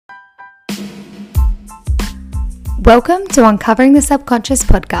Welcome to Uncovering the Subconscious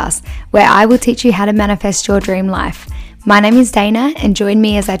podcast, where I will teach you how to manifest your dream life. My name is Dana, and join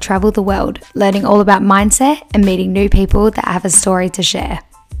me as I travel the world, learning all about mindset and meeting new people that have a story to share.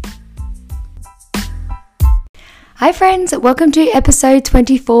 Hi friends, welcome to episode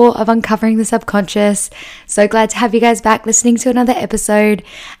 24 of Uncovering the Subconscious. So glad to have you guys back listening to another episode.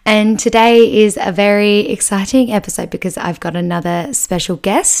 And today is a very exciting episode because I've got another special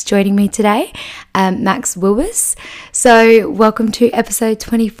guest joining me today, Max Wilbers. So welcome to episode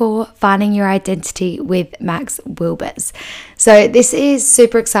 24, Finding Your Identity with Max Wilbers. So this is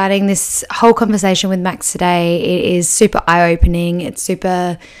super exciting. This whole conversation with Max today, it is super eye-opening. It's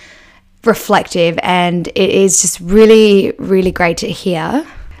super reflective, and it is just really great to hear.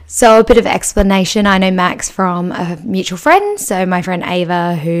 So a bit of explanation. I know Max from a mutual friend, so my friend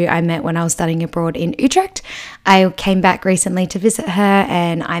Ava, who I met when I was studying abroad in Utrecht. I came back recently to visit her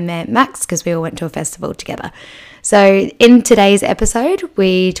and I met Max because we all went to a festival together. So in today's episode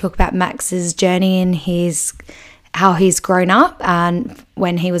we talk about Max's journey and how he's grown up and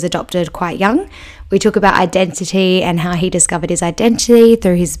when he was adopted quite young. We talk about identity and how he discovered his identity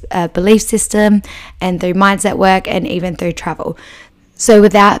through his belief system and through mindset work and even through travel. So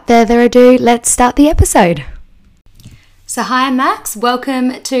without further ado, let's start the episode. So hi Max,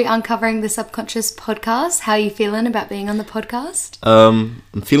 welcome to Uncovering the Subconscious podcast. How are you feeling about being on the podcast?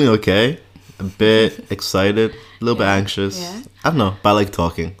 I'm feeling okay, a bit excited, a little bit anxious. Yeah. I don't know, but I like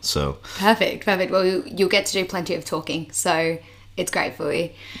talking, so. Perfect. Well, you'll get to do plenty of talking, so it's great for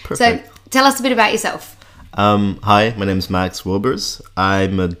you. Perfect. So tell us a bit about yourself. Hi, my name is Max Wilbers.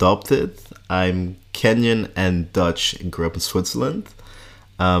 I'm adopted. I'm Kenyan and Dutch and grew up in Switzerland.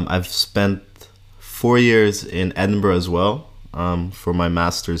 I've spent 4 years in Edinburgh as well for my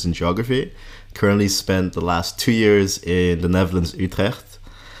master's in geography. Currently spent the last 2 years in the Netherlands, Utrecht.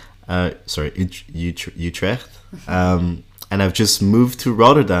 Utrecht. And I've just moved to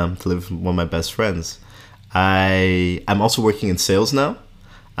Rotterdam to live with one of my best friends. I'm also working in sales now,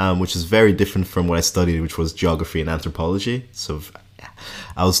 which is very different from what I studied, which was geography and anthropology. So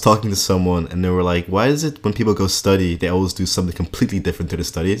I was talking to someone and they were like, why is it when people go study, they always do something completely different to the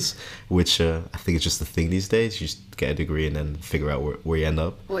studies, which I think is just the thing these days. You just get a degree and then figure out where you end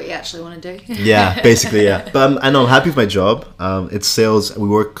up. What you actually want to do. Yeah, basically, yeah. But I know I'm happy with my job. It's sales. We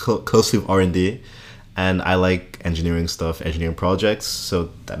work closely with R&D. And I like engineering stuff, engineering projects,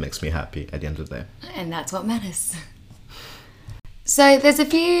 so that makes me happy at the end of the day. And that's what matters. So there's a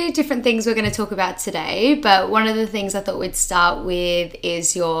few different things we're going to talk about today, but one of the things I thought we'd start with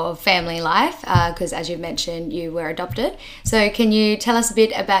is your family life, because as you mentioned, you were adopted. So can you tell us a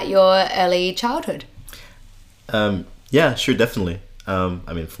bit about your early childhood? Yeah, sure, definitely.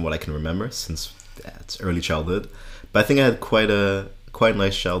 I mean, from what I can remember, since it's early childhood, but I think I had quite a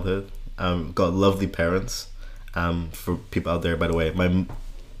nice childhood. Got lovely parents. For people out there, by the way,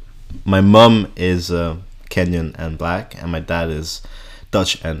 my mum is Kenyan and black, and my dad is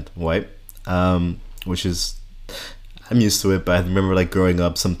Dutch and white. Which is, I'm used to it, but I remember like growing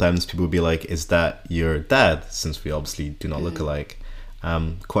up, sometimes people would be like, "Is that your dad?" Since we obviously do not look alike.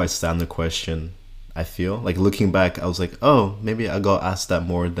 Quite standard question. I feel like looking back, I was like, "Oh, maybe I got asked that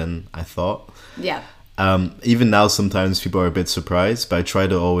more than I thought." Yeah. Even now, sometimes people are a bit surprised, but I try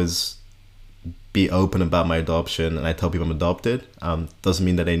to always be open about my adoption, and I tell people I'm adopted. Doesn't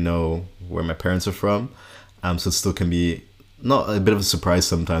mean that they know where my parents are from, so it still can be not a bit of a surprise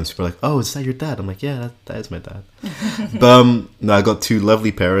sometimes. People are like, "Oh, is that your dad?" I'm like, "Yeah, that is my dad." But no, I got two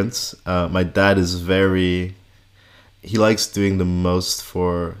lovely parents. My dad is he likes doing the most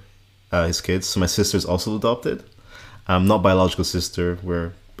for his kids. So my sister's also adopted. Not biological sister,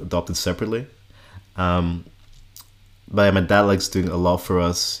 we're adopted separately. But my dad likes doing a lot for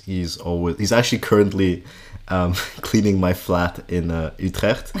us. He's actually currently cleaning my flat in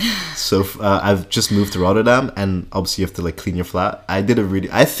Utrecht. So I've just moved to Rotterdam, and obviously you have to like clean your flat. I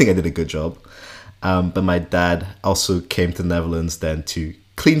think I did a good job. But my dad also came to the Netherlands then to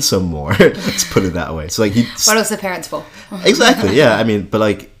clean some more. Let's put it that way. So like what else are parents for? Exactly, yeah. I mean, but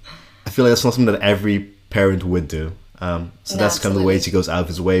like I feel like that's not something that every parent would do. So that's kind of the ways he goes out of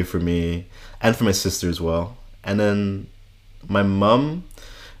his way for me and for my sister as well. And then my mum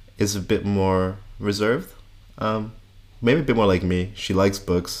is a bit more reserved, maybe a bit more like me. She likes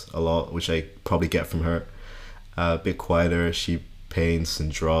books a lot, which I probably get from her. A bit quieter. She paints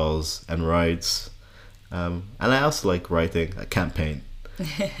and draws and writes. And I also like writing. I can't paint.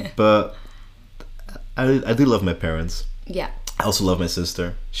 But I do love my parents. Yeah. I also love my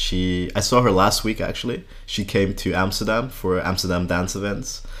sister. I saw her last week, actually. She came to Amsterdam for Amsterdam dance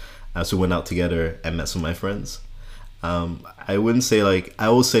events. So we went out together and met some of my friends. I wouldn't say like, I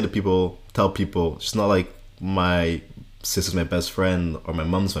always say to people, tell people, she's not like my sister's my best friend or my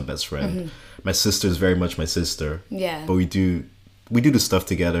mom's my best friend. My sister's very much my sister. Yeah. But we do the stuff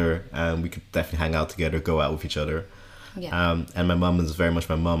together, and we could definitely hang out together, go out with each other. Yeah. And my mom is very much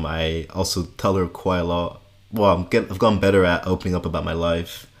my mom. I also tell her quite a lot. Well, I've gotten better at opening up about my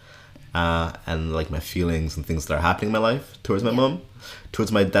life, and like my feelings and things that are happening in my life towards my mom.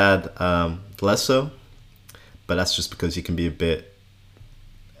 Towards my dad, less so. But that's just because he can be a bit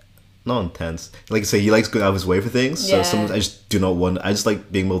not intense. Like I say, he likes going out of his way for things. So sometimes I just do not want. I just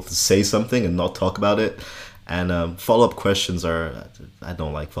like being able to say something and not talk about it. And follow-up questions are. I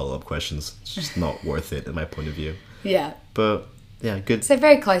don't like follow-up questions. It's just not worth it in my point of view. Yeah. But yeah, good. So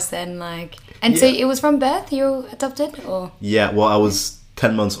very close then, like. And so it was from birth you were adopted, or? Yeah. Well, I was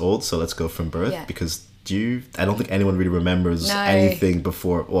 10 months old, so let's go from birth because I don't think anyone really remembers anything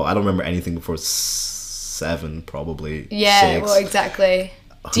before. Well, I don't remember anything before 7, probably. Yeah. 6. Well, exactly.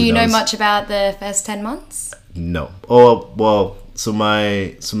 Do you know much about the first 10 months? No. Oh well. So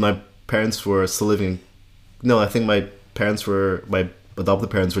my parents were still living. No, I think my adopted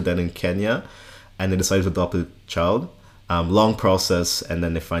parents were then in Kenya, and they decided to adopt a child. Long process, and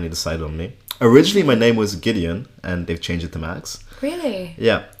then they finally decided on me. Originally, my name was Gideon, and they've changed it to Max. Really?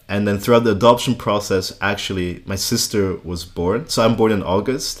 Yeah. And then throughout the adoption process, actually, my sister was born. So I'm born in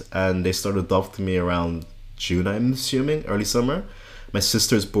August, and they started adopting me around June, I'm assuming, early summer. My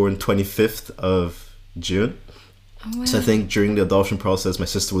sister's born 25th of June. Oh, wow. So I think during the adoption process, my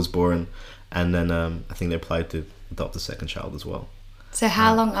sister was born, and then I think they applied to adopt a second child as well. So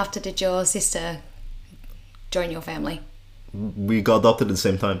how long after did your sister join your family? We got adopted at the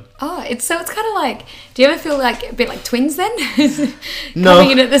same time. Oh, it's kind of like. Do you ever feel like a bit like twins then? No,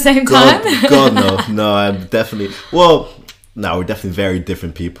 coming in at the same time. God, no. I'm definitely. Well, no, we're definitely very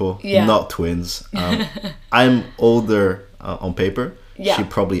different people. Yeah. Not twins. I'm older on paper. Yeah. She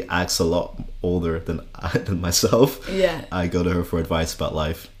probably acts a lot older than myself. Yeah. I go to her for advice about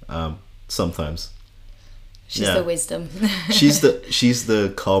life. Sometimes. She's the wisdom. she's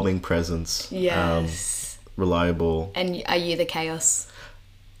the calming presence. Yes. Reliable. And are you the chaos?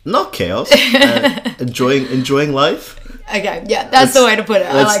 Not chaos. Enjoying life. Okay, yeah, that's the way to put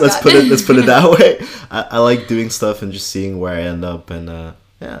it. Let's put it that way. I like doing stuff and just seeing where I end up, and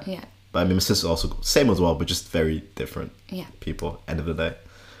yeah. But I mean, my sister's also same as well, but just very different. People. End of the day.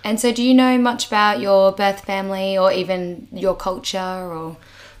 And so, do you know much about your birth family or even your culture, or?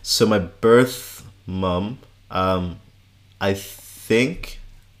 So my birth mum, I think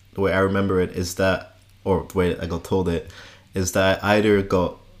the way I remember it is that, or the way I got told it, is that I either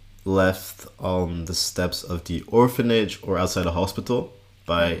got left on the steps of the orphanage or outside a hospital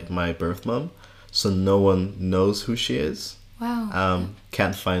by my birth mum, so no one knows who she is. Wow.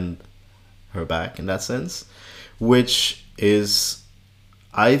 Can't find her back in that sense, which is,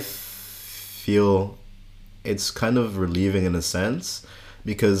 I feel it's kind of relieving in a sense,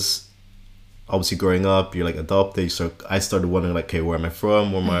 because obviously growing up, you're like adopted, so I started wondering like, okay, where am I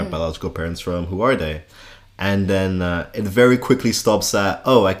from? Where are my biological parents from? Who are they? And then it very quickly stops at,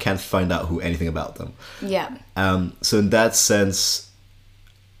 oh, I can't find out anything about them. Yeah. So in that sense,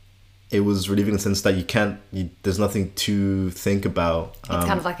 it was relieving in the sense that there's nothing to think about. It's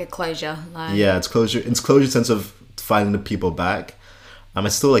kind of like a closure. Like... Yeah, it's closure. It's closure in the sense of finding the people back. I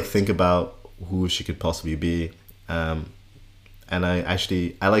still like think about who she could possibly be. And I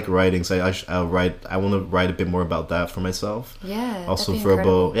like writing, so I'll write. I want to write a bit more about that for myself. Yeah. Also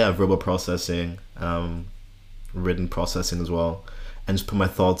verbal processing, written processing as well, and just put my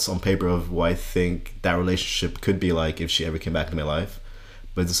thoughts on paper of what I think that relationship could be like if she ever came back into my life.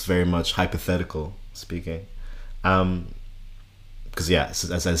 But it's very much hypothetical speaking, because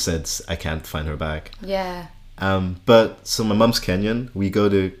as I said, I can't find her back. Yeah. But so my mom's Kenyan. We go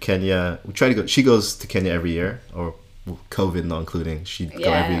to Kenya. We try to go. She goes to Kenya every year, or COVID not including. She'd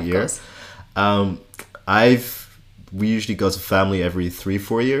go every year. We usually go as a family every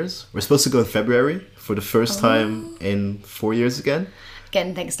 3-4 years. We're supposed to go in February for the first time in 4 years again.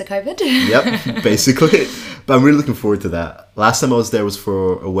 Again, thanks to COVID. Yep, basically. But I'm really looking forward to that. Last time I was there was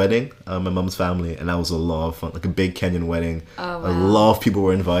for a wedding, my mom's family, and that was a lot of fun. Like a big Kenyan wedding. Oh, wow. A lot of people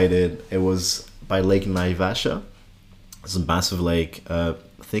were invited. It was by Lake Naivasha. It's a massive lake. I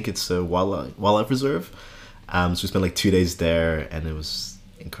think it's a wildlife reserve. So we spent like 2 days there, and it was.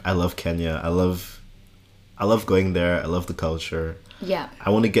 I love Kenya. I love going there. I love the culture. Yeah. I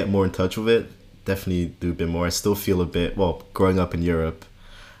want to get more in touch with it. Definitely do a bit more. I still feel a bit. Well, growing up in Europe,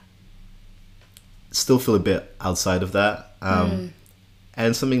 still feel a bit outside of that.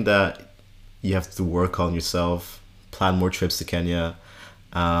 And something that you have to work on yourself. Plan more trips to Kenya.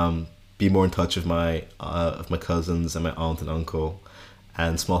 Be more in touch with my cousins and my aunt and uncle.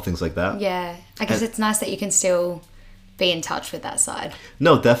 and small things like that. Yeah. I guess it's nice that you can still be in touch with that side.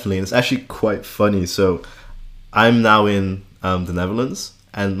 No, definitely. And it's actually quite funny. So I'm now in the Netherlands,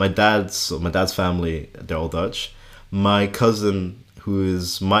 and my dad's family, they're all Dutch. My cousin, who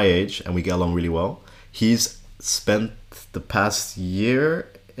is my age, and we get along really well, he's spent the past year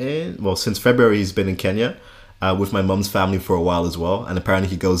since February, he's been in Kenya with my mum's family for a while as well. And apparently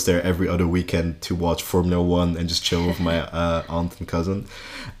he goes there every other weekend to watch Formula One and just chill with my aunt and cousin.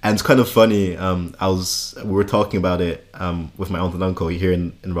 And it's kind of funny. We were talking about it with my aunt and uncle here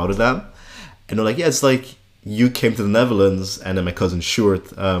in Rotterdam. And they're like, yeah, it's like you came to the Netherlands and then my cousin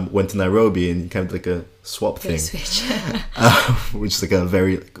Sjoerd went to Nairobi, and kind of like a swap thing. Switch. Which is like a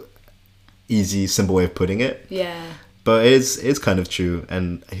very easy, simple way of putting it. Yeah. But it's kind of true.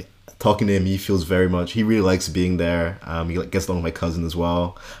 And talking to him, he really likes being there. He gets along with my cousin as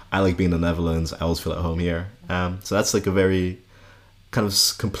well. I like being in the Netherlands. I always feel at home here. So that's like a very kind of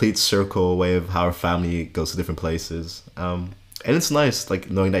complete circle way of how our family goes to different places. And it's nice,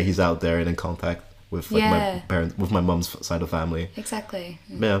 like knowing that he's out there and in contact with my parents, with my mum's side of the family. Exactly.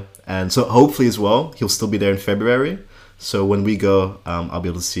 Yeah. And so hopefully as well, he'll still be there in February. So when we go, I'll be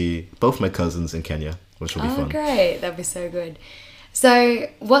able to see both my cousins in Kenya, which will be fun. Oh, great. That'd be so good. So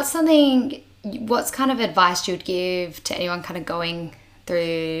what's kind of advice you'd give to anyone kind of going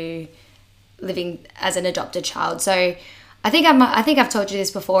through living as an adopted child? So I think I've told you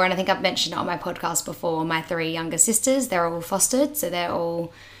this before, and I think I've mentioned it on my podcast before. My 3 younger sisters, they're all fostered, so they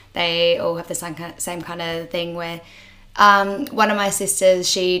all have the same kind of thing where one of my sisters,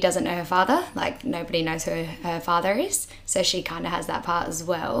 she doesn't know her father. Like, nobody knows who her father is, so she kind of has that part as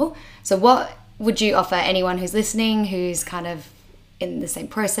well. So what would you offer anyone who's listening, who's kind of in the same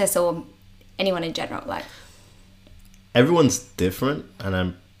process, or anyone in general? Like, everyone's different, and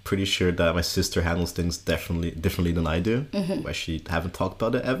I'm pretty sure that my sister handles things differently than I do. Mm-hmm. I actually haven't talked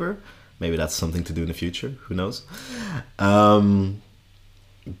about it ever. Maybe that's something to do in the future. Who knows?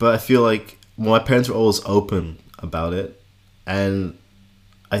 But I feel like my parents were always open about it, and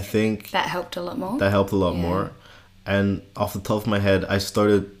I think that helped a lot more. More. And off the top of my head, I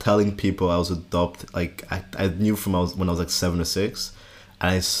started telling people I was adopted. Like, I knew when I was like 7 or 6.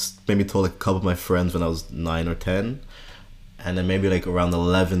 And I maybe told like a couple of my friends when I was 9 or 10. And then maybe like around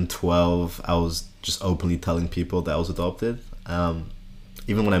 11, 12, I was just openly telling people that I was adopted.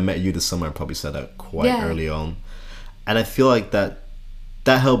 Even when I met you this summer, I probably said that quite early on. And I feel like that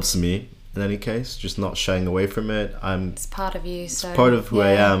helps me in any case, just not shying away from it. It's part of you. It's part of who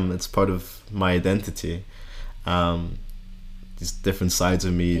I am. It's part of my identity. These different sides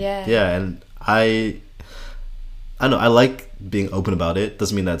of me. And I don't know, I like being open about it.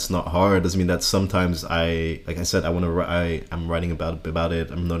 Doesn't mean that it's not hard. Doesn't mean that sometimes like I said, I'm writing about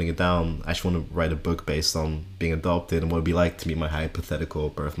it. I'm noting it down. I actually want to write a book based on being adopted and what it'd be like to meet my hypothetical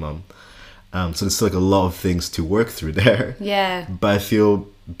birth mom. So there's still like a lot of things to work through there. Yeah. But I feel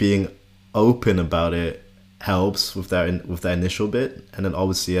being open about it helps with that initial bit, and then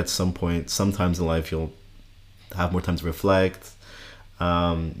obviously at some point, sometimes in life you'll have more time to reflect.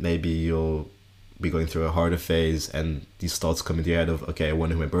 Maybe you'll be going through a harder phase, and these thoughts come into your head of, okay, I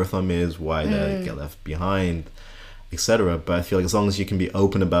wonder who my birth mom is, why did I get left behind, etc. But I feel like as long as you can be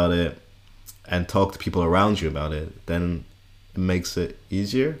open about it and talk to people around you about it, then it makes it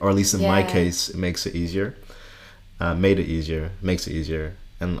easier, or at least in my case, it makes it easier. Makes it easier,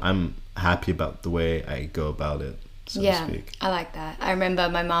 and I'm happy about the way I go about it, so to speak. I like that. I remember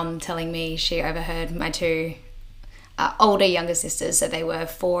my mum telling me she overheard my 2 older younger sisters, so they were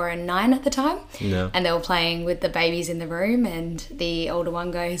 4 and 9 at the time, and they were playing with the babies in the room, and the older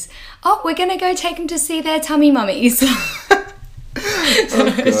one goes, "Oh, we're gonna go take them to see their tummy mummies."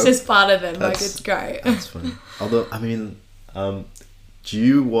 It's just part of them. It's great. That's funny. Although, I mean, do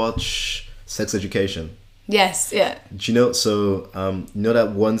you watch Sex Education? Yes, yeah. Do you know, so, you know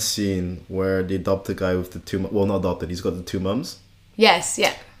that one scene where the adopted guy with the 2, well, not adopted, he's got the 2 mums? Yes,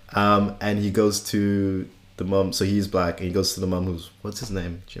 yeah. And he goes to the mum, so he's black, and he goes to the mum what's his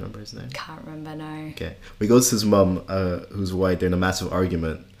name? Do you remember his name? Can't remember, no. Okay. He goes to his mum, who's white, they're in a massive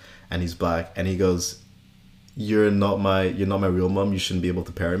argument, and he's black, and he goes, you're not my real mum, you shouldn't be able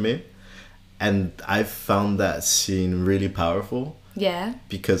to parent me. And I found that scene really powerful. Yeah.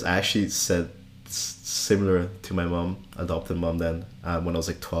 Because I actually said similar to my mom, adopted mom then, when I was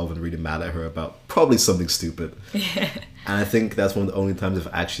like 12 and really mad at her about probably something stupid. Yeah. And I think that's one of the only times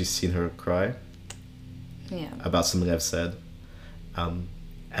I've actually seen her cry. Yeah. About something I've said.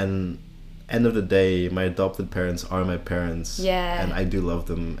 And end of the day, my adopted parents are my parents. Yeah. And I do love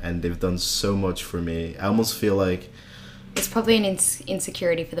them, and they've done so much for me. I almost feel like it's probably an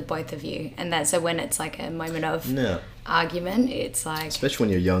insecurity for the both of you, and that so when it's like a moment of argument, it's like, especially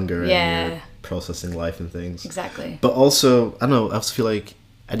when you're younger and you're processing life and things. Exactly. But also, I don't know, I also feel like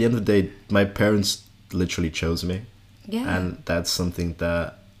at the end of the day, my parents literally chose me. Yeah. And that's something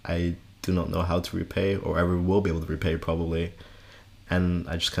that I do not know how to repay or ever will be able to repay probably. And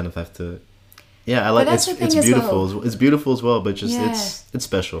I just kind of have to. Yeah, I like it's beautiful. Well. It's beautiful as well, but just it's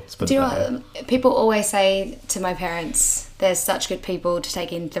special. Do you know what? People always say to my parents, "There's such good people to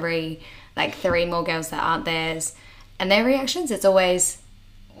take in three more girls that aren't theirs," and their reactions, it's always,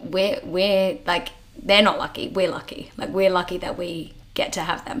 "We're like they're not lucky. We're lucky. Like we're lucky that we get to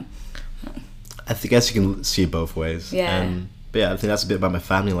have them." I guess you can see it both ways. Yeah. But yeah, I think that's a bit about my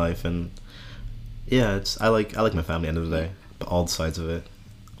family life, and yeah, I like my family at the end of the day, but all sides of it.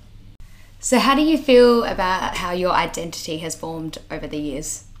 So how do you feel about how your identity has formed over the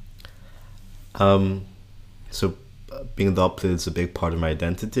years? So being adopted is a big part of my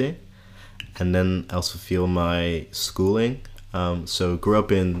identity. And then I also feel my schooling. So grew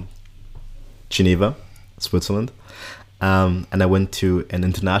up in Geneva, Switzerland. And I went to an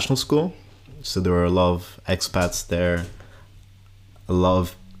international school. So there were a lot of expats there. A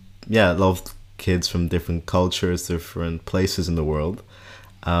lot of kids from different cultures, different places in the world.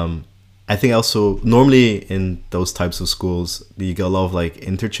 I think also normally in those types of schools you get a lot of like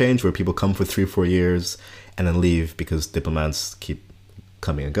interchange where people come for 3-4 years and then leave because diplomats keep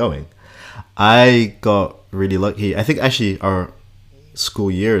coming and going. I got really lucky. I think actually our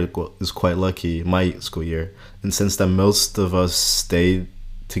school year is quite lucky, my school year, in the sense that most of us stayed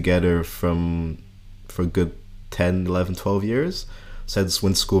together for a good 10, 11, 12 years. So I just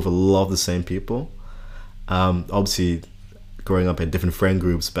went to school with a lot of the same people. Obviously growing up in different friend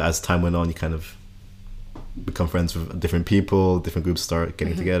groups, but as time went on, you kind of become friends with different people, different groups start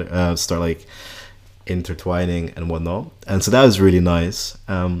getting together, start like intertwining and whatnot. And so that was really nice.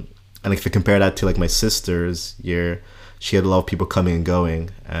 And if I compare that to like my sister's year, she had a lot of people coming and going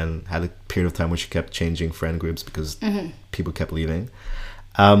and had a period of time where she kept changing friend groups because people kept leaving.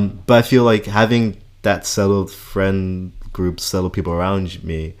 But I feel like having that settled friend group, settled people around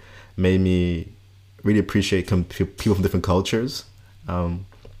me, made me really appreciate people from different cultures.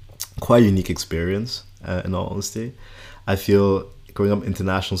 Quite a unique experience, in all honesty. I feel growing up in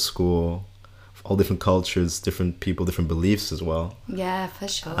international school, all different cultures, different people, different beliefs as well. Yeah, for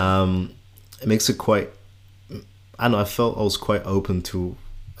sure. It makes it quite, I don't know, I felt I was quite open to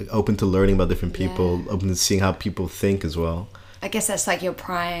learning about different people, open to seeing how people think as well. I guess that's like your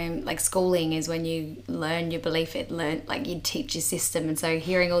prime, like schooling is when you learn your belief, like you teach your system. And so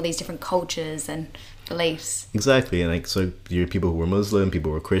hearing all these different cultures and beliefs. Exactly. And like, so you're people who were Muslim, people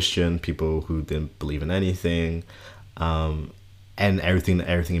who were Christian, people who didn't believe in anything, and everything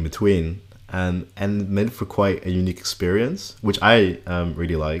in between. And made for quite a unique experience, which I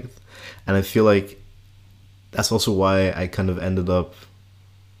really liked. And I feel like that's also why I kind of ended up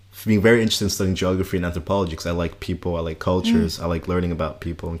being very interested in studying geography and anthropology, because I like people, I like cultures, I like learning about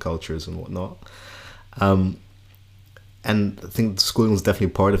people and cultures and whatnot. And I think schooling was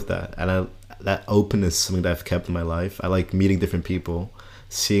definitely part of that. And that openness is something that I've kept in my life. I like meeting different people,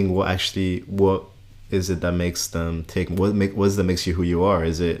 seeing what is it that makes them tick, what is it that makes you who you are?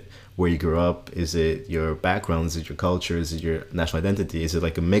 Is it where you grew up? Is it your background? Is it your culture? Is it your national identity? Is it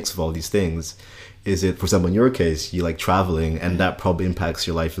like a mix of all these things? Is it, for example, in your case, you like traveling, and that probably impacts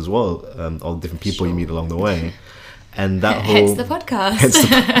your life as well, all the different people you meet along the way. And that whole... Hence the podcast.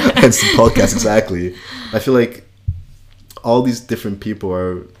 Hence the podcast, exactly. I feel like all these different people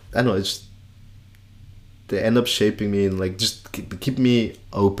are, I don't know, they end up shaping me and like just keep me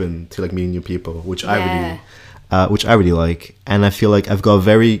open to like meeting new people, which I really like. And I feel like I've got a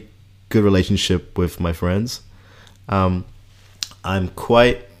very good relationship with my friends. I'm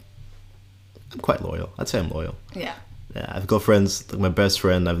quite loyal. I'd say I'm loyal. Yeah. I've got friends, like my best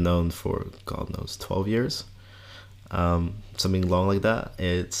friend I've known for, God knows, 12 years. Something long like that.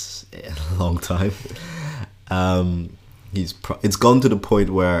 It's a long time. It's gone to the point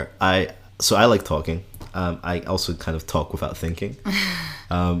where I like talking. I also kind of talk without thinking.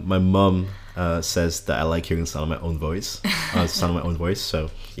 My mom says that I like hearing the sound of my own voice. So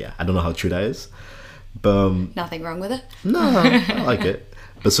yeah, I don't know how true that is. But nothing wrong with it. No, I like it.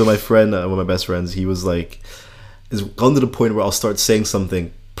 But so my friend, one of my best friends, he was like, it's gone to the point where I'll start saying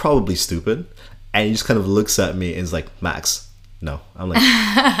something probably stupid, and he just kind of looks at me and is like, Max, no. I'm like, and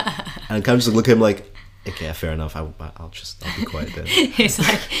I kind of just look at him like, Okay, fair enough. I'll be quiet then. He's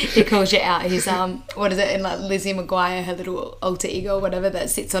like, he calls you out. He's what is it in like Lizzie McGuire, her little alter ego or whatever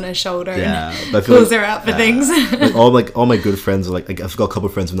that sits on her shoulder and calls her out for things. Like all my good friends are like I've got a couple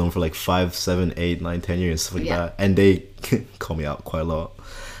of friends who've known for like 5, 7, 8, 9, 10 years, stuff like that, and they call me out quite a lot.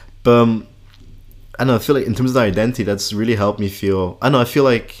 But I don't know. I feel like in terms of the identity, that's really helped me feel. I don't know. I feel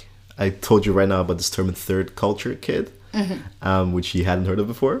like I told you right now about this term third culture kid. Which you hadn't heard of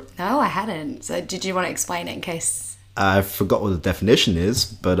before. No, I hadn't. So did you want to explain it in case? I forgot what the definition is,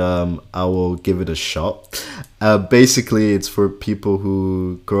 but I will give it a shot. Basically, it's for people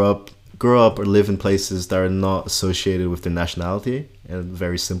who grow up or live in places that are not associated with their nationality, in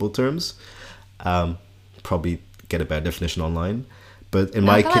very simple terms. Probably get a better definition online. But in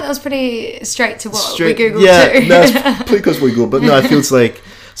my case, like that was pretty straight to what we Googled too. Yeah, that's pretty close to what we Googled. But no, I feel it's like,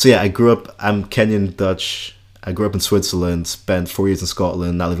 so yeah, I'm Kenyan, Dutch. I grew up in Switzerland, spent 4 years in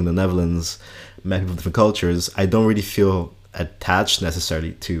Scotland, now living in the Netherlands, met people from different cultures. I don't really feel attached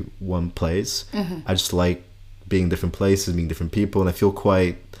necessarily to one place. I just like being in different places, meeting different people, and I feel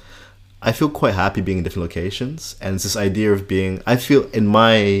quite happy being in different locations. And it's this idea of being, I feel in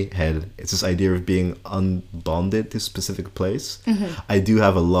my head, it's this idea of being unbonded to a specific place. I do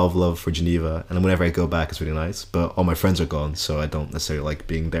have a love for Geneva, and whenever I go back, it's really nice. But all my friends are gone, so I don't necessarily like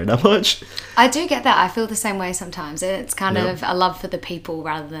being there that much. I do get that. I feel the same way sometimes. It's kind of a love for the people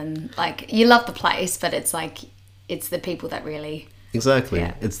rather than like, you love the place, but it's like, it's the people that really... Exactly.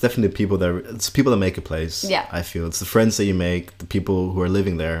 Yeah. It's definitely people that make a place. Yeah. I feel it's the friends that you make, the people who are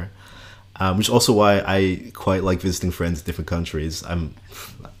living there. Which is also why I quite like visiting friends in different countries.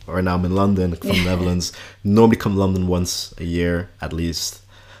 Right now I'm in London from the Netherlands. Normally come to London once a year at least.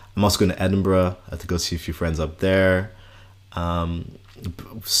 I'm also going to Edinburgh. I have to go see a few friends up there.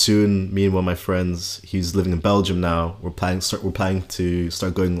 Soon, me and one of my friends, he's living in Belgium now. We're planning to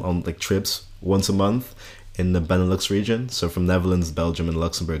start going on like trips once a month in the Benelux region. So from Netherlands, Belgium, and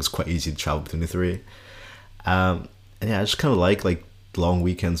Luxembourg, it's quite easy to travel between the three. And yeah, I just kind of like long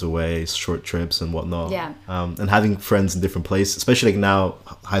weekends away, short trips and whatnot. Yeah. And having friends in different places, especially like now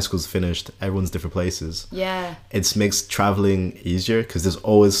high school's finished, everyone's different places. Yeah. It makes traveling easier because there's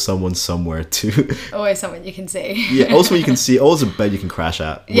always someone somewhere to... Always someone you can see. Yeah, also you can see, always a bed you can crash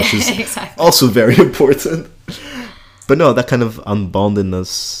at, which is exactly. also very important. But no, that kind of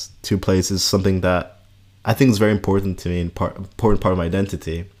unbondedness to places is something that I think is very important to me and important part of my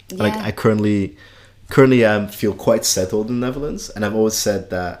identity. Yeah. Like I currently feel quite settled in the Netherlands, and I've always said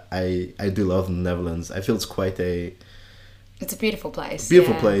that I do love the Netherlands. I feel it's a beautiful place.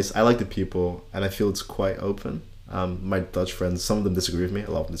 Beautiful place. I like the people, and I feel it's quite open. My Dutch friends, some of them disagree with me, a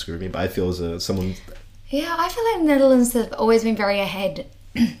lot of them disagree with me, but I feel as someone... Yeah, I feel like the Netherlands have always been very ahead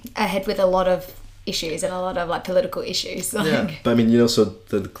with a lot of issues and a lot of like political issues. Yeah, but I mean, so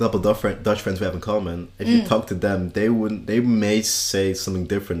the couple of Dutch friends we have in common, if you talk to them, they may say something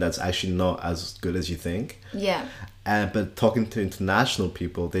different that's actually not as good as you think. Yeah. But talking to international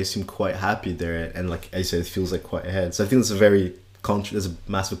people, they seem quite happy there, and like I said, it feels like quite ahead. So I think there's a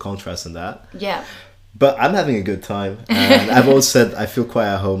massive contrast in that. Yeah. But I'm having a good time, and I've always said I feel quite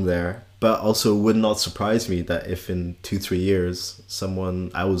at home there. But also, would not surprise me that if in 2-3 years,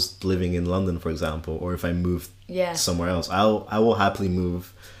 I was living in London, for example, or if I moved somewhere else, I will happily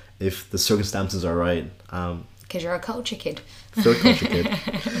move if the circumstances are right. Because you're a culture kid. Third culture kid,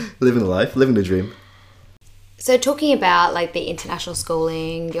 living the life, living the dream. So talking about like the international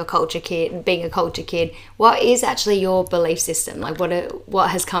schooling, your culture kid, being a culture kid, what is actually your belief system? Like what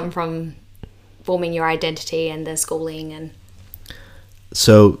has come from forming your identity and the schooling and...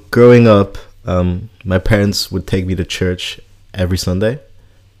 So growing up, my parents would take me to church every Sunday,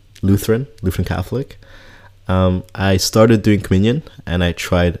 Lutheran Catholic. I started doing communion, and I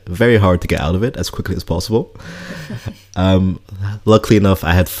tried very hard to get out of it as quickly as possible. Luckily enough,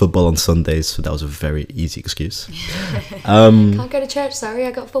 I had football on Sundays, so that was a very easy excuse. Can't go to church, sorry,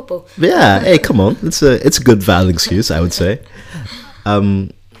 I got football. Yeah, hey, come on, it's a good valid excuse, I would say.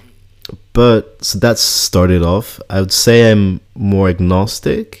 But so that's started off. I would say I'm more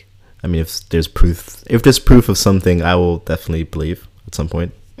agnostic. I mean, if there's proof of something, I will definitely believe at some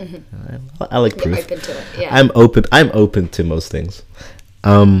point. Mm-hmm. I like proof. You're open to it. Yeah. I'm open to most things.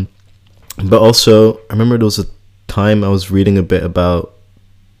 But also, I remember there was a time I was reading a bit about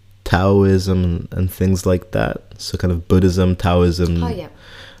Taoism and things like that. So kind of Buddhism, Taoism,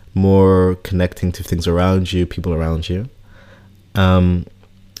 more connecting to things around you, people around you.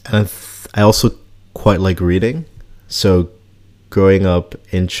 And I also quite like reading. So growing up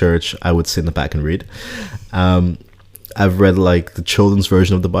in church, I would sit in the back and read. I've read like the children's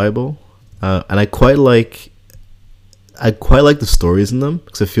version of the Bible, and I quite like the stories in them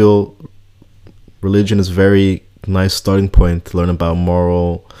because I feel religion is a very nice starting point to learn about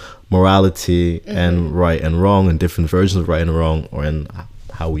morality and right and wrong, and different versions of right and wrong, or in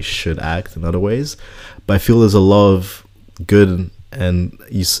how we should act in other ways. But I feel there's a lot of good and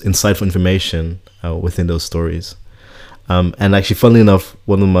insightful information within those stories. And actually, funnily enough,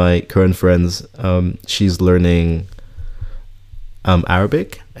 one of my current friends, she's learning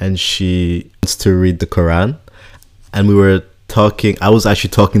Arabic, and she wants to read the Quran. And I was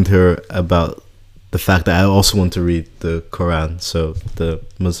actually talking to her about the fact that I also want to read the Quran, so the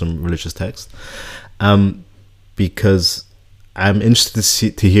Muslim religious text, because I'm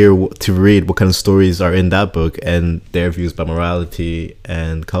interested to read what kind of stories are in that book and their views about morality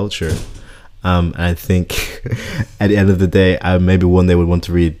and culture. And I think at the end of the day, I maybe one day would want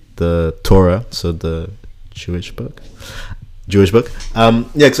to read the Torah, so the Jewish book. Because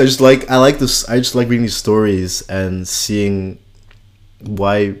I just like reading these stories and seeing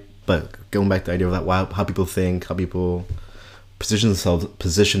why. But going back to the idea of that, how people think, how people position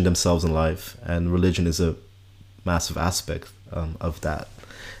themselves in life, and religion is a massive aspect of that.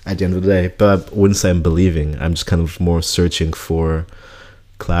 At the end of the day, but I wouldn't say I'm believing. I'm just kind of more searching for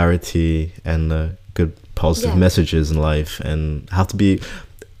clarity and good positive messages in life, and how to be.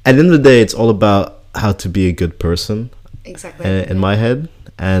 At the end of the day, it's all about how to be a good person. Exactly. In my head,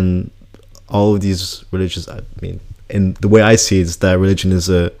 and all of these religions. I mean, in the way I see it, is that religion is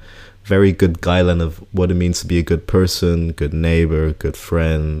a very good guideline of what it means to be a good person, good neighbor, good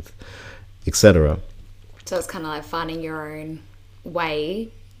friend, etc. So it's kind of like finding your own way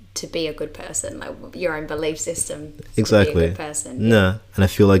to be a good person, like your own belief system. Exactly. To be a good person. Yeah. And I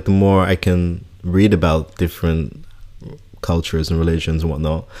feel like the more I can read about different cultures and religions and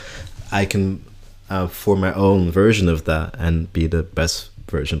whatnot, I can form my own version of that and be the best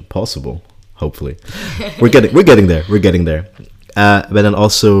version possible. Hopefully, we're getting there. But then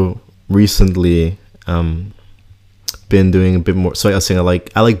also recently, been doing a bit more. So I was saying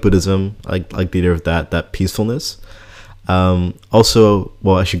I like Buddhism. I like the idea of that peacefulness. Also,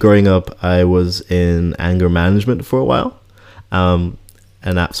 well, actually, growing up, I was in anger management for a while, and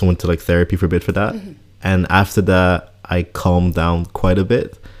I went to therapy for a bit for that. And after that, I calmed down quite a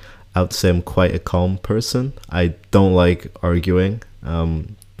bit. I would say I'm quite a calm person. I don't like arguing.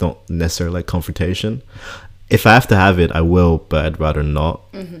 Don't necessarily like confrontation. If I have to have it, I will, but I'd rather not.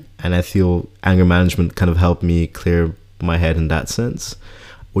 And I feel anger management kind of helped me clear my head in that sense,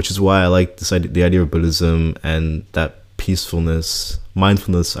 which is why I like the idea of Buddhism and that peacefulness,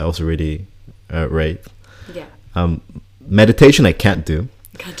 mindfulness. I also really rate. Yeah. Meditation I can't do.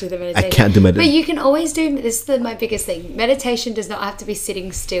 Can't do the meditation. I can't do meditation. But you can always do, this is my biggest thing. Meditation does not have to be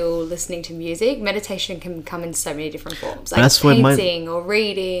sitting still listening to music. Meditation can come in so many different forms. Like painting or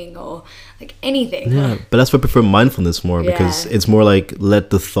reading or anything. Yeah, but that's why I prefer mindfulness more, because it's more like let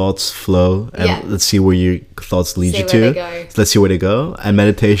the thoughts flow and let's see where your thoughts lead you to. Let's see where they go. And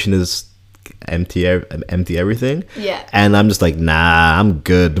meditation is empty everything. Yeah. And I'm just like, nah, I'm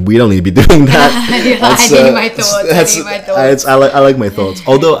good. We don't need to be doing that. I need my thoughts. I like my thoughts.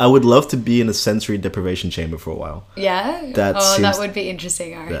 Although I would love to be in a sensory deprivation chamber for a while. Yeah. That would be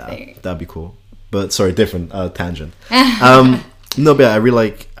interesting. I think that'd be cool. But sorry, different tangent. No, but I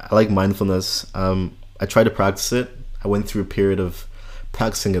like mindfulness. I try to practice it. I went through a period of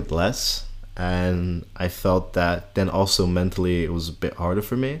practicing it less, and I felt that then also mentally it was a bit harder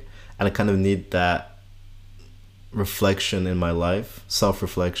for me. And I kind of need that reflection in my life,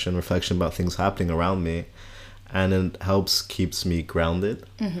 self-reflection, reflection about things happening around me. And it keeps me grounded.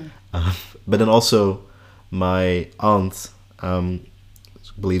 But then also my aunt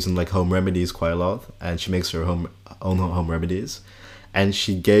believes in home remedies quite a lot. And she makes her own home remedies. And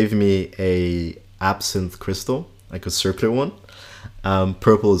she gave me a absinthe crystal, like a circular one.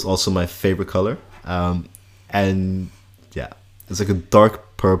 Purple is also my favorite color. And yeah, it's like a dark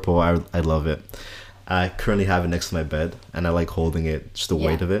purple. I love it. I currently have it next to my bed, and I like holding it, just the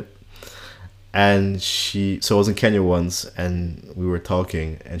weight of it. And so I was in Kenya once, and we were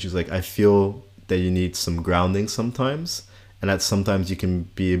talking, and she's like, I feel that you need some grounding sometimes, and that sometimes you can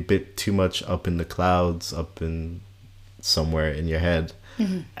be a bit too much up in the clouds, up in somewhere in your head.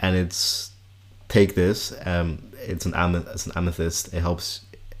 And take this. It's an amethyst. It helps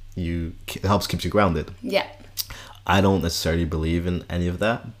keep you grounded. Yeah. I don't necessarily believe in any of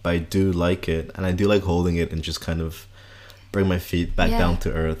that, but I do like it, and I do like holding it and just kind of bring my feet back down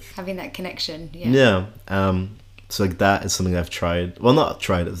to earth. Having that connection. Yeah. So that is something I've tried. Well, not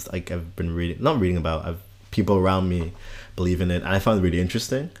tried. It's I've been reading about. People around me believe in it, and I found it really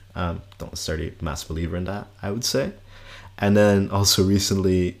interesting. Don't necessarily mass believer in that, I would say. And then also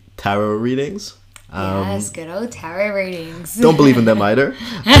recently tarot readings. Yes, good old tarot readings. Don't believe in them either.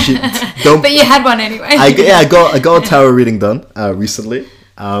 Actually, don't. But you had one anyway. I got a tarot reading done recently,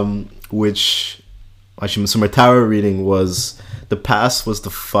 which actually, so my tarot reading was, the past was the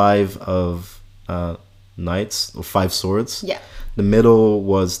 5 of knights, or 5 swords. Yeah. The middle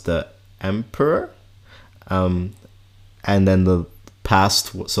was the emperor, and then the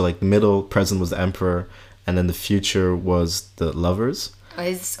past, so like the middle present was the emperor, and then the future was the lovers. Oh,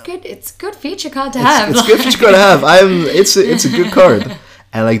 it's good. It's a good feature card to have. It's a good feature card to have. It's a good card.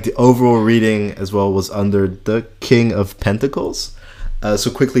 And like the overall reading as well was under the King of Pentacles. So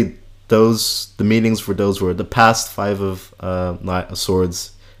quickly, the meanings for those were, the past 5 of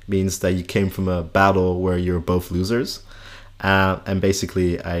swords means that you came from a battle where you were both losers. And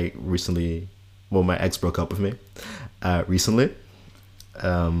basically, my ex broke up with me recently.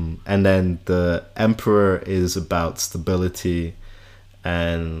 And then the Emperor is about stability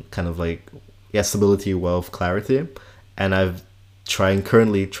and kind of like, stability, wealth, clarity. And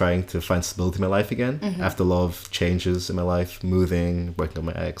currently trying to find stability in my life again, after a lot of changes in my life, moving, working on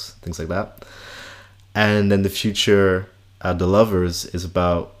my ex, things like that. And then the future, the lovers, is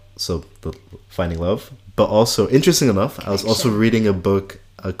about the finding love. But also, interesting enough, I was also reading a book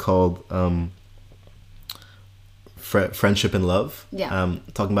called Friendship and Love. Yeah.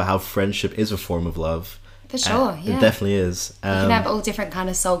 Talking about how friendship is a form of love. For sure, yeah. It definitely is. You can have all different kind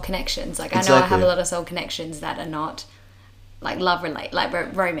of soul connections. Like, I know I have a lot of soul connections that are not like love related, like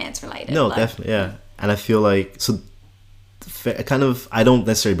romance related. No, definitely, yeah. And I feel like, I don't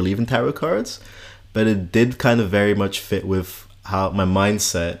necessarily believe in tarot cards, but it did kind of very much fit with how my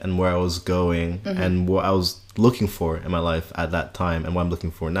mindset and where I was going and what I was looking for in my life at that time, and what I'm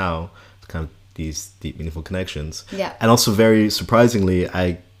looking for now, kind of these deep, meaningful connections. Yeah. And also, very surprisingly,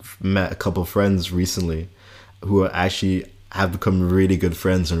 I met a couple of friends recently who actually have become really good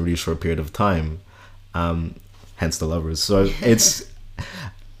friends in a really short period of time. Hence the lovers. So it's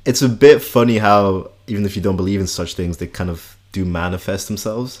a bit funny how, even if you don't believe in such things, they kind of do manifest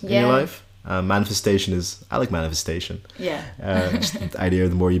themselves in your life. Manifestation I like manifestation. Yeah. Just the idea,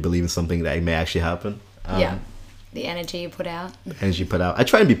 the more you believe in something, that it may actually happen. The energy you put out. I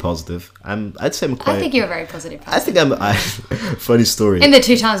try and be positive. I think you're a very positive person. I think funny story. In the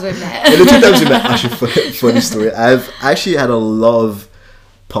 2 times we've met. Actually, funny story. I've actually had a lot of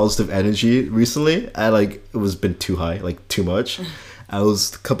positive energy recently. It was been too high, like too much. I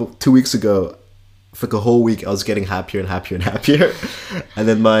was 2 weeks ago, for like a whole week, I was getting happier and happier and happier. And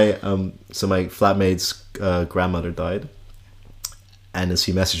then my flatmate's grandmother died. And then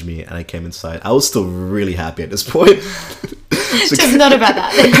she messaged me, and I came inside. I was still really happy at this point. Just not about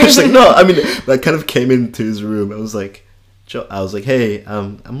that. I was like, no, I mean, I kind of came into his room. I was like, hey,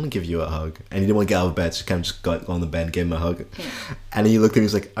 I'm gonna give you a hug. And he didn't want to get out of bed, so I kind of just got on the bed and gave him a hug. Yeah. And he looked at me,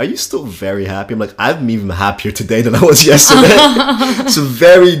 he's like, are you still very happy? I'm like, I'm even happier today than I was yesterday. So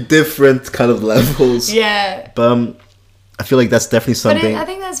very different kind of levels. Yeah. But I feel like that's definitely something. But I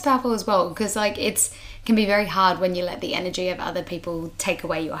think that's powerful as well, because like it can be very hard when you let the energy of other people take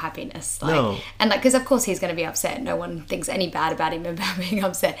away your happiness. And because of course he's going to be upset. No one thinks any bad about him about being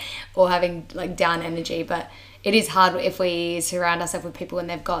upset or having like down energy. But it is hard if we surround ourselves with people and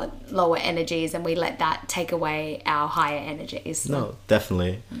they've got lower energies, and we let that take away our higher energies. No,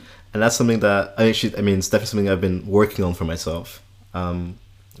 definitely. And that's something that it's definitely something I've been working on for myself.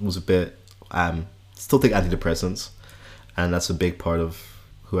 It was a bit, still take antidepressants, and that's a big part of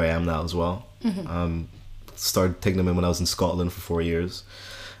who I am now as well. Started taking them in when I was in Scotland for 4 years.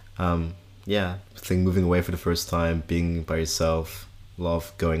 I think moving away for the first time, being by yourself,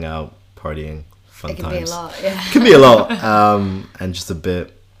 love going out, partying, fun times. It can be a lot, yeah. It can be a lot. And just a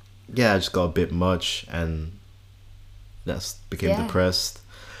bit, I just got a bit much, and became depressed.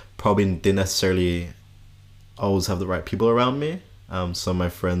 Probably didn't necessarily always have the right people around me. Some of my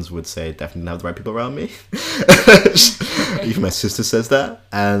friends would say definitely didn't have the right people around me. Even my sister says that,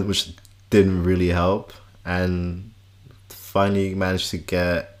 and which didn't really help. And finally managed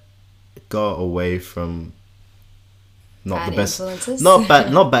to got away from not bad the best influences. not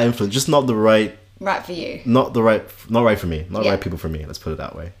bad influence, just not the right for you. Not right for me. Not the right people for me, let's put it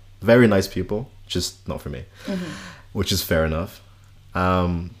that way. Very nice people, just not for me. Which is fair enough.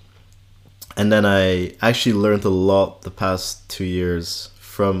 And then I actually learned a lot the past 2 years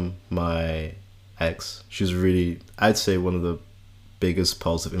from my ex. She's really, I'd say, one of the biggest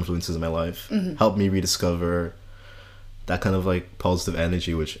positive influences in my life. Helped me rediscover that kind of like positive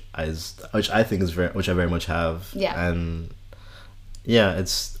energy, which I think is which I very much have. And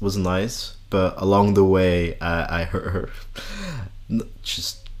it was nice, but along the way I hurt her.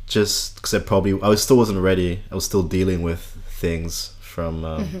 Just because I still wasn't ready. I was still dealing with things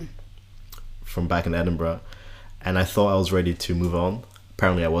from from back in Edinburgh, and I thought I was ready to move on.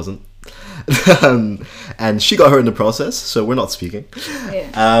 Apparently I wasn't. And she got hurt in the process, so we're not speaking.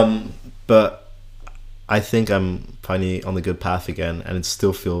 Yeah. But I think I'm finally on the good path again, and I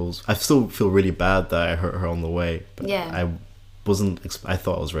still feel really bad that I hurt her on the way. But Yeah. I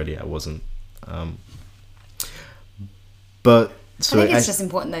thought I was ready. I wasn't. But so I think it's just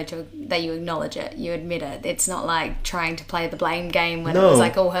important though that you acknowledge it, you admit it. It's not like trying to play the blame game when it was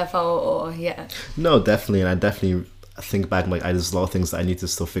like all her fault or No, definitely, and I definitely think back like there's a lot of things that I need to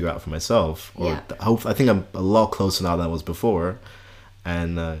still figure out for myself. I think I'm a lot closer now than I was before,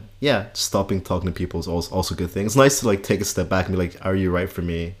 and stopping talking to people is also a good thing. It's nice to like take a step back and be like, are you right for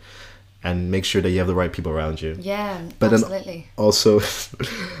me? And make sure that you have the right people around you. Yeah, but absolutely. Then also,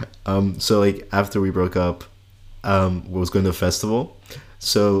 so like after we broke up, we was going to a festival,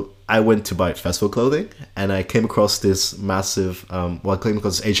 so I went to buy festival clothing, and I came across this massive, I came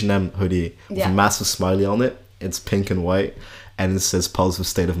across this H&M hoodie with a massive smiley on it. It's pink and white, and it says positive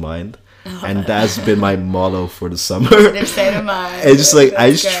state of mind. And that's been my motto for the summer. Positive state of mind. It's just like, I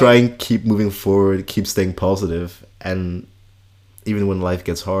just try and keep moving forward, keep staying positive, and even when life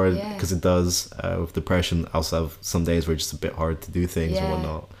gets hard, because it does, with depression, I also have some days where it's just a bit hard to do things and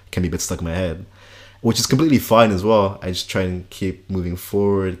whatnot. It can be a bit stuck in my head, which is completely fine as well. I just try and keep moving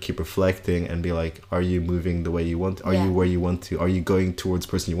forward, keep reflecting, and be like, are you moving the way you want? Are you where you want to? Are you going towards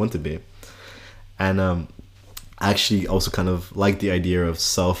the person you want to be? And I actually also kind of like the idea of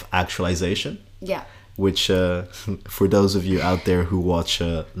self-actualization. Yeah. Which, for those of you out there who watch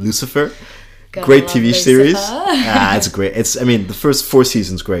Lucifer, great TV series. It's great. The first 4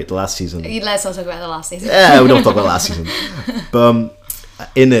 seasons great. The last season. Let's not talk about the last season. Yeah, we don't talk about the last season. But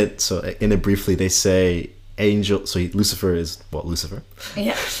in it briefly, they say angel. So Lucifer is Lucifer.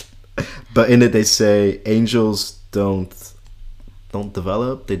 Yeah. But in it, they say angels don't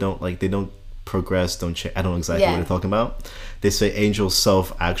develop. They don't progress. Don't change. I don't know exactly what they're talking about. They say angels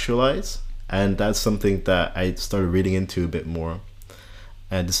self-actualize, and that's something that I started reading into a bit more.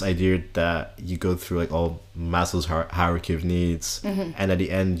 And this idea that you go through like all Maslow's hierarchy of needs, and at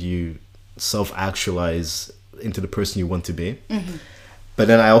the end you self-actualize into the person you want to be. But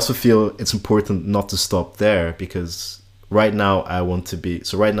then I also feel it's important not to stop there, because right now I want to be.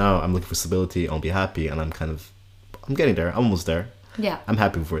 So right now I'm looking for stability. I'll be happy, and I'm getting there. I'm almost there. Yeah. I'm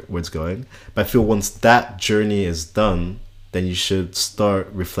happy with where it's going. But I feel once that journey is done, then you should start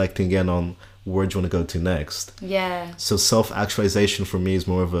reflecting again on where do you want to go to next. Yeah. So self-actualization for me is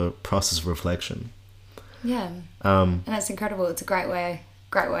more of a process of reflection. Yeah. And that's incredible. It's a great way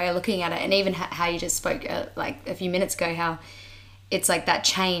of looking at it. And even how you just spoke like a few minutes ago, how it's like that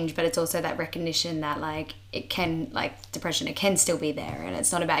change, but it's also that recognition that like it can, like depression, it can still be there, and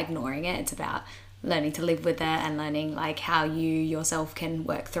it's not about ignoring it. It's about learning to live with it and learning like how you yourself can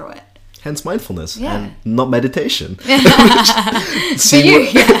work through it. Hence mindfulness and not meditation. For you,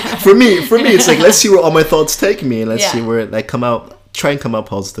 for me, it's like, let's see where all my thoughts take me, and let's see where they come out. Try and come out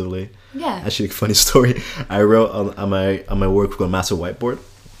positively. Yeah. Actually, a funny story. I wrote on my work, we've got a massive whiteboard,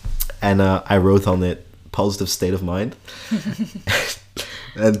 and I wrote on it positive state of mind.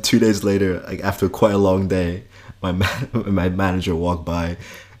 And 2 days later, like after quite a long day, my manager walked by.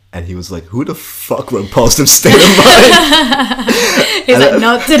 And he was like, who the fuck wrote positive state of mind? He's like,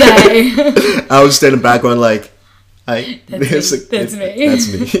 not today. I was standing back going like, that's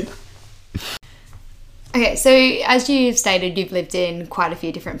me. Okay, so as you've stated, you've lived in quite a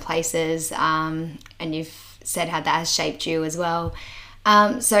few different places, and you've said how that has shaped you as well.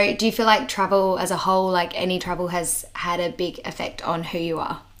 So do you feel like travel as a whole, like any travel, has had a big effect on who you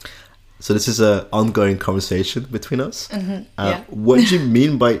are? So this is an ongoing conversation between us. What do you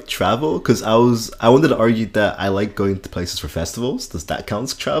mean by travel? Because I wanted to argue that I like going to places for festivals. Does that count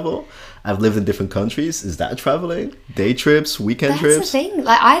as travel? I've lived in different countries. Is that traveling? Day trips, weekend trips? That's the thing.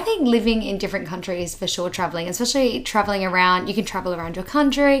 Like, I think living in different countries for sure traveling, especially traveling around. You can travel around your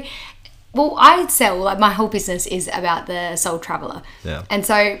country. Well, I'd say like my whole business is about the soul traveler. Yeah. And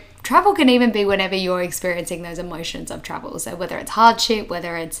so travel can even be whenever you're experiencing those emotions of travel. So whether it's hardship,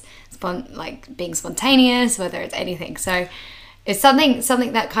 whether it's like being spontaneous, whether it's anything. So it's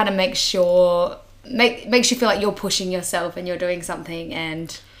something that kind of makes you feel like you're pushing yourself and you're doing something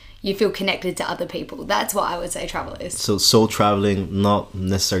and you feel connected to other people. That's what I would say travel is. So soul traveling, not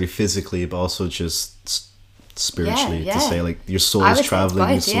necessarily physically, but also just spiritually, to say like your soul is traveling,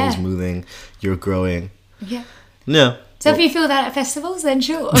 your soul is moving, you're growing. Yeah. Yeah. So if you feel that at festivals, then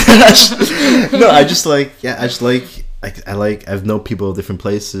sure. No, I've known people of different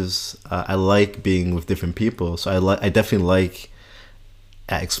places. I like being with different people. So I definitely like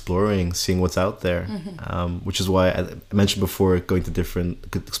at exploring, seeing what's out there, which is why I mentioned before going to exploring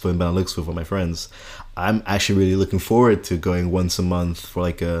Benelux with all my friends. I'm actually really looking forward to going once a month for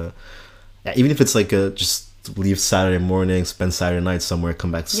like even if it's like just leave Saturday morning, spend Saturday night somewhere,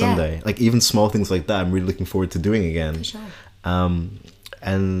 come back Sunday. Like even small things like that, I'm really looking forward to doing again. For sure.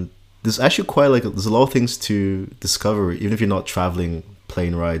 And there's actually there's a lot of things to discover, even if you're not traveling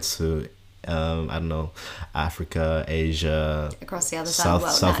plane rides to I don't know, Africa, Asia, across the other side of the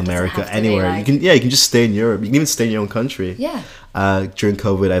world, South America, anywhere. You can just stay in Europe. You can even stay in your own country. Yeah. During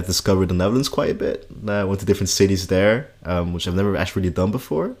COVID, I've discovered the Netherlands quite a bit. I went to different cities there, which I've never actually really done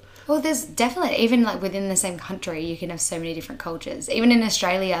before. Well, there's definitely, even like within the same country, you can have so many different cultures. Even in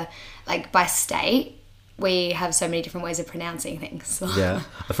Australia, like by state, we have so many different ways of pronouncing things. Yeah,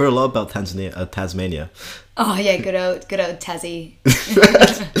 I've heard a lot about Tasmania. Oh yeah, good old Tassie.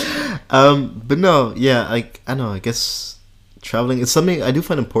 But no, yeah, like I know. I guess traveling is something I do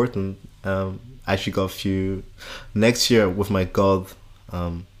find important. I actually got a few next year with my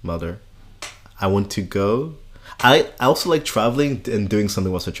mother. I want to go. I also like traveling and doing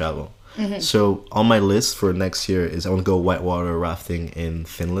something whilst I travel. So on my list for next year is I want to go whitewater rafting in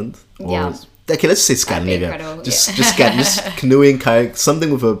Finland. Okay, let's say Scandinavia. Just canoeing, kayak,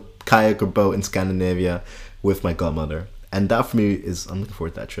 something with a kayak or boat in Scandinavia with my godmother. And that for me is, I'm looking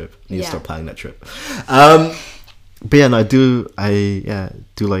forward to that trip. I need to start planning that trip. But yeah, no, I do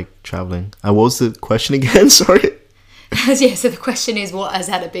like traveling. What was the question again? Sorry. Yeah, so the question is, what has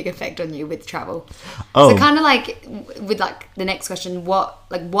had a big effect on you with travel? Oh. So kind of like with like the next question, what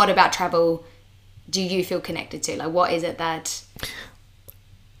about travel do you feel connected to? Like, what is it that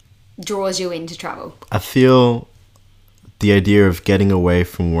draws you into travel? I feel the idea of getting away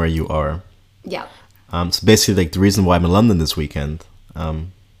from where you are. Yeah. So basically, like the reason why I'm in London this weekend,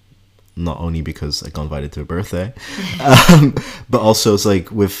 not only because I got invited to a birthday, but also it's like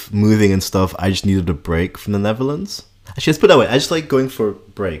with moving and stuff, I just needed a break from the Netherlands. Actually, let's put it that way. I just like going for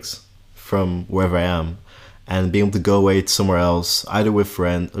breaks from wherever I am and being able to go away somewhere else, either with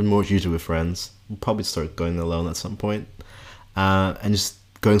friends, or more usually with friends. We'll probably start going alone at some point. And just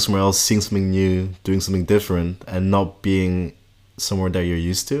going somewhere else, seeing something new, doing something different, and not being somewhere that you're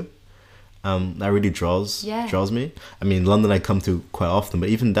used to. That really draws me. I mean, London I come to quite often, but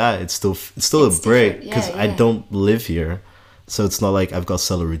even that, it's still a break because I don't live here, so it's not like I've got a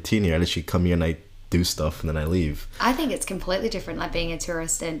solid routine here. I literally come here and I do stuff and then I leave. I think it's completely different, like being a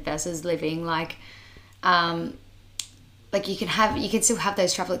tourist and versus living like you can still have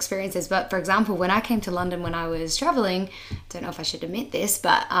those travel experiences. But for example, when I came to London when I was traveling, don't know if I should admit this,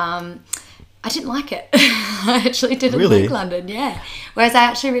 but I didn't like it. I actually didn't like London, yeah. Whereas I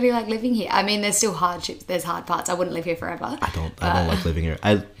actually really like living here. I mean, there's still hardships, there's hard parts. I wouldn't live here forever. I don't like living here.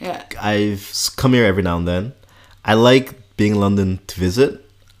 I've come here every now and then. I like being in London to visit.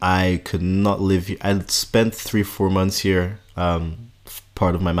 I could not live here. I spent 3-4 months here,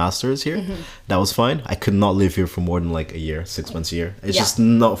 part of my master's here. That was fine. I could not live here for more than like a year, 6 months a year. It's just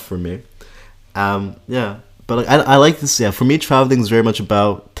not for me. But like, I like this. Yeah, for me, traveling is very much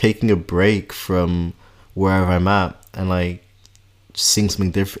about taking a break from wherever I'm at and like seeing something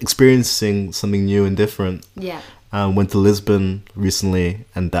different, experiencing something new and different. Yeah. Went to Lisbon recently,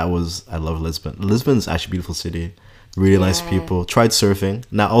 and I love Lisbon. Lisbon is actually a beautiful city. Really nice people. Tried surfing.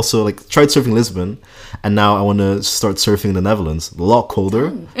 Now also tried surfing Lisbon, and now I want to start surfing in the Netherlands. A lot colder,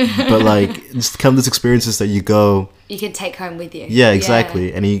 but like just kind of these experiences that you can take home with you. Yeah,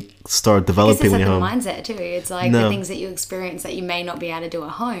 exactly. And you start developing when you're home. It's like the mindset too. It's like the things that you experience that you may not be able to do at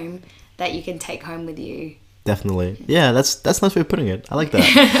home that you can take home with you. Definitely. Yeah, that's a nice way of putting it. I like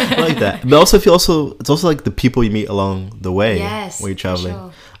that. I like that. But also it's also like the people you meet along the way when you're traveling.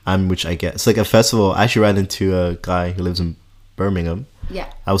 Sure. Which I get. It's like a festival. I actually ran into a guy who lives in Birmingham. Yeah.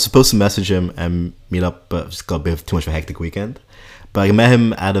 I was supposed to message him and meet up, but just got a bit of too much of a hectic weekend. But I met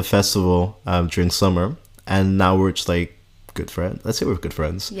him at a festival during summer, and now we're just like good friends. Let's say we're good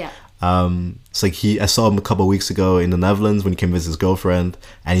friends. Yeah. It's like I saw him a couple of weeks ago in the Netherlands when he came visit his girlfriend,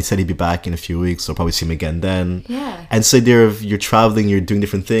 and he said he'd be back in a few weeks, so I'll probably see him again then. Yeah. And so there, you're traveling, you're doing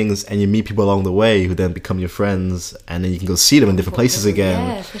different things, and you meet people along the way who then become your friends, and then you can go see them in different places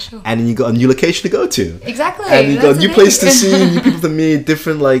again. Yeah, for sure. And then you got a new location to go to. Exactly. And you got a new place to see, new people to meet,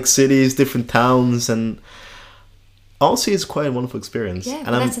 different like cities, different towns, and honestly, it's quite a wonderful experience. Yeah, and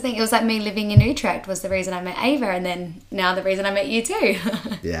but that's the thing. It was like me living in Utrecht was the reason I met Ava, and then now the reason I met you too.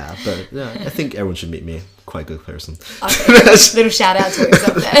 Yeah, but I think everyone should meet me. Quite a good person. Okay, little shout out to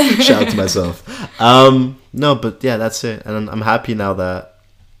yourself there. Shout out to myself. No, but yeah, that's it. And I'm happy now that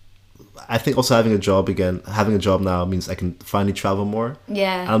I think also having a job now means I can finally travel more.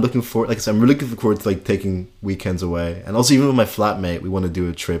 Yeah. And I'm looking forward, like I said, I'm really looking forward to like taking weekends away. And also even with my flatmate, we want to do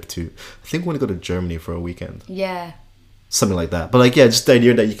a trip to, I think we want to go to Germany for a weekend. Yeah. Something like that. But like, yeah, just the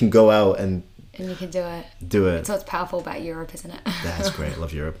idea that you can go out and you can do it. That's what's powerful about Europe, isn't it? That's great. I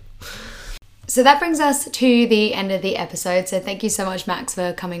love Europe. So that brings us to the end of the episode. So thank you so much, Max,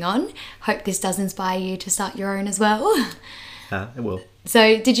 for coming on. Hope this does inspire you to start your own as well. It will.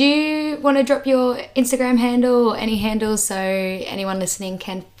 So did you want to drop your Instagram handle or any handles so anyone listening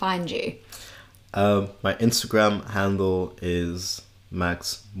can find you? My Instagram handle is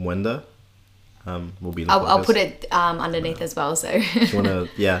Max Mwenda. Will be in the I'll put it underneath as well. So if you wanna,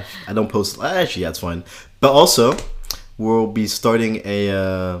 I don't post. Actually, it's fine. But also, we'll be starting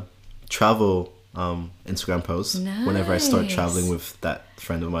a travel Instagram post whenever I start traveling with that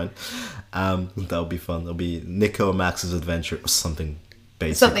friend of mine. That'll be fun. It'll be Nico Max's Adventure or something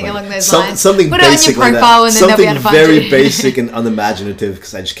basic. Something along those lines. Something put basic it on your profile like that. And then they'll be able to find very you. basic and unimaginative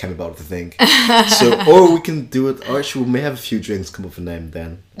because I just can't be able to think. So, or we can do it. Or actually, we may have a few drinks. Come up with a name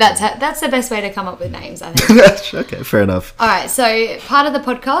then. That's the best way to come up with names, I think. Okay, fair enough. All right, so part of the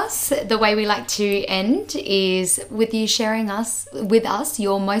podcast, the way we like to end is with you sharing with us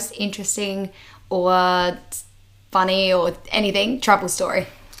your most interesting or funny or anything travel story.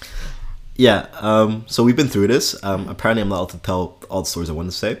 Yeah, so we've been through this. Apparently I'm not allowed to tell all the stories I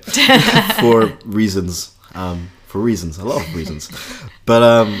want to say for reasons. A lot of reasons. But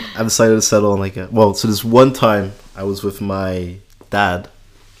I decided to settle on so this one time I was with my dad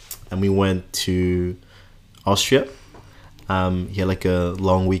and we went to Austria. He had like a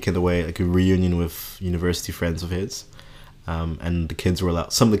long weekend away, like a reunion with university friends of his. And some of the kids were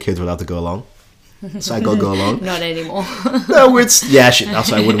allowed to go along. So I gotta go along. Not anymore. No,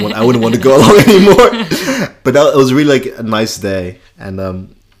 also I wouldn't want to go along anymore. But it was really like a nice day,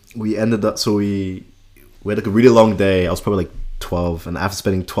 and we ended up. So we had like a really long day. I was probably like 12, and after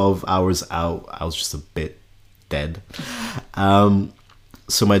spending 12 hours out, I was just a bit dead.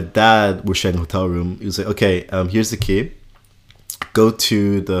 So my dad was sharing a hotel room. He was like, "Okay, here's the key. Go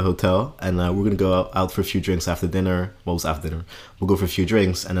to the hotel, and we're gonna go out for a few drinks after dinner. What was after dinner? We'll go for a few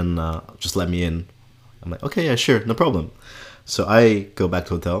drinks, and then just let me in." I'm like, "Okay, yeah, sure, no problem." So I go back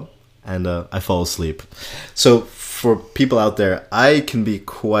to the hotel, and I fall asleep. So for people out there, I can be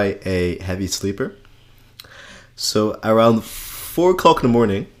quite a heavy sleeper. So around 4 o'clock in the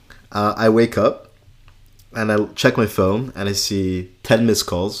morning, I wake up, and I check my phone, and I see 10 missed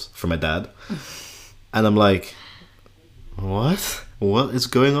calls from my dad, and I'm like, What is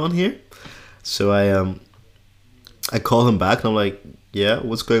going on here? So I call him back and I'm like, "Yeah,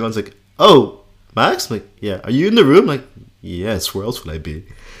 what's going on?" He's like, "Oh, Max?" I'm like, "Yeah, are you in the room?" I'm like, "Yes, where else would I be?"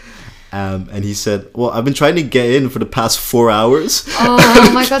 And he said, "Well, I've been trying to get in for the past 4 hours."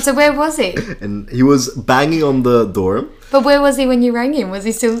 Oh my god, so where was he? And he was banging on the door. But where was he when you rang him? Was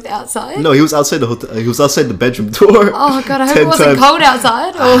he still outside? No, he was outside the hotel. He was outside the bedroom door. Oh god, I hope it wasn't cold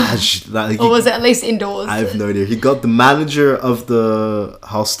outside. Or was it at least indoors? I have no idea. He got the manager of the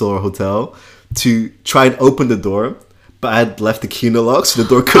hostel or hotel to try and open the door, but I had left the key in the lock, so the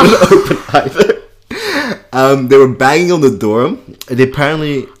door couldn't open either. They were banging on the door, and they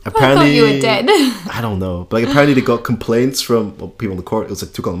apparently I thought you were dead. I don't know, but apparently they got complaints from people in the court. It was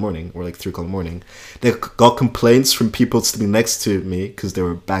like 2 o'clock in the morning or like 3 o'clock in the morning. They got complaints from people sleeping next to me because they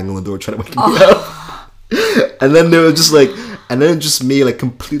were banging on the door trying to wake me up. And then they were just me like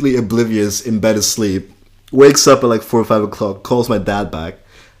completely oblivious in bed asleep. Wakes up at like 4 or 5 o'clock. Calls my dad back.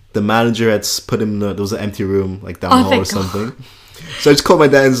 The manager had put him in there was an empty room like down the hall or something. So I just called my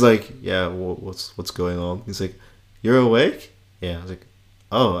dad and he's like, "Yeah, what's going on?" He's like, "You're awake?" Yeah. I was like,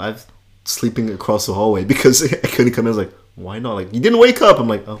 "Oh, I'm sleeping across the hallway because I couldn't come in." I was like, "Why not? Like, you didn't wake up." I'm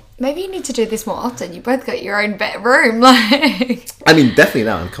like, "Oh." Maybe you need to do this more often. You both got your own room. Like, I mean, definitely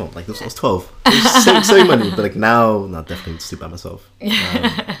now. I'm like, I was 12. Saving money. But like now, not definitely sleep by myself.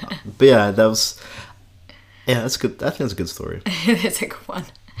 But yeah, that's good. I think that's a good story. That's a good one.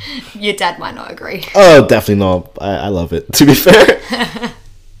 Your dad might not agree. Oh, definitely not. I love it, to be fair.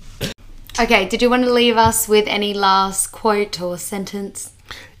 Okay, did you want to leave us with any last quote or sentence?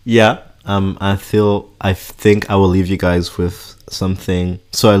 Yeah. I think I will leave you guys with something.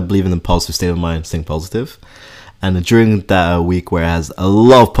 So I believe in the positive state of mind, staying positive. And during that week where it has a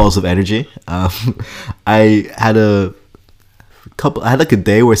lot of positive energy, I had like a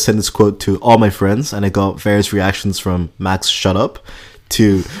day where I sent this quote to all my friends, and I got various reactions from Max, "Shut up,"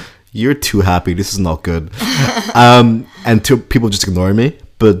 to "You're too happy, this is not good," and to people just ignoring me.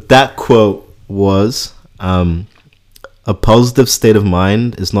 But that quote was, "A positive state of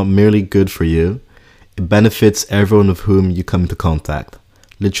mind is not merely good for you, it benefits everyone with whom you come into contact.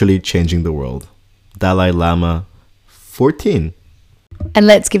 literally changing the world. Dalai Lama 14. And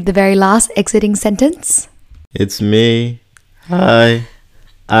let's give the very last exiting sentence. It's me. Hi.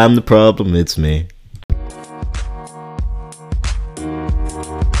 I'm the problem. It's me.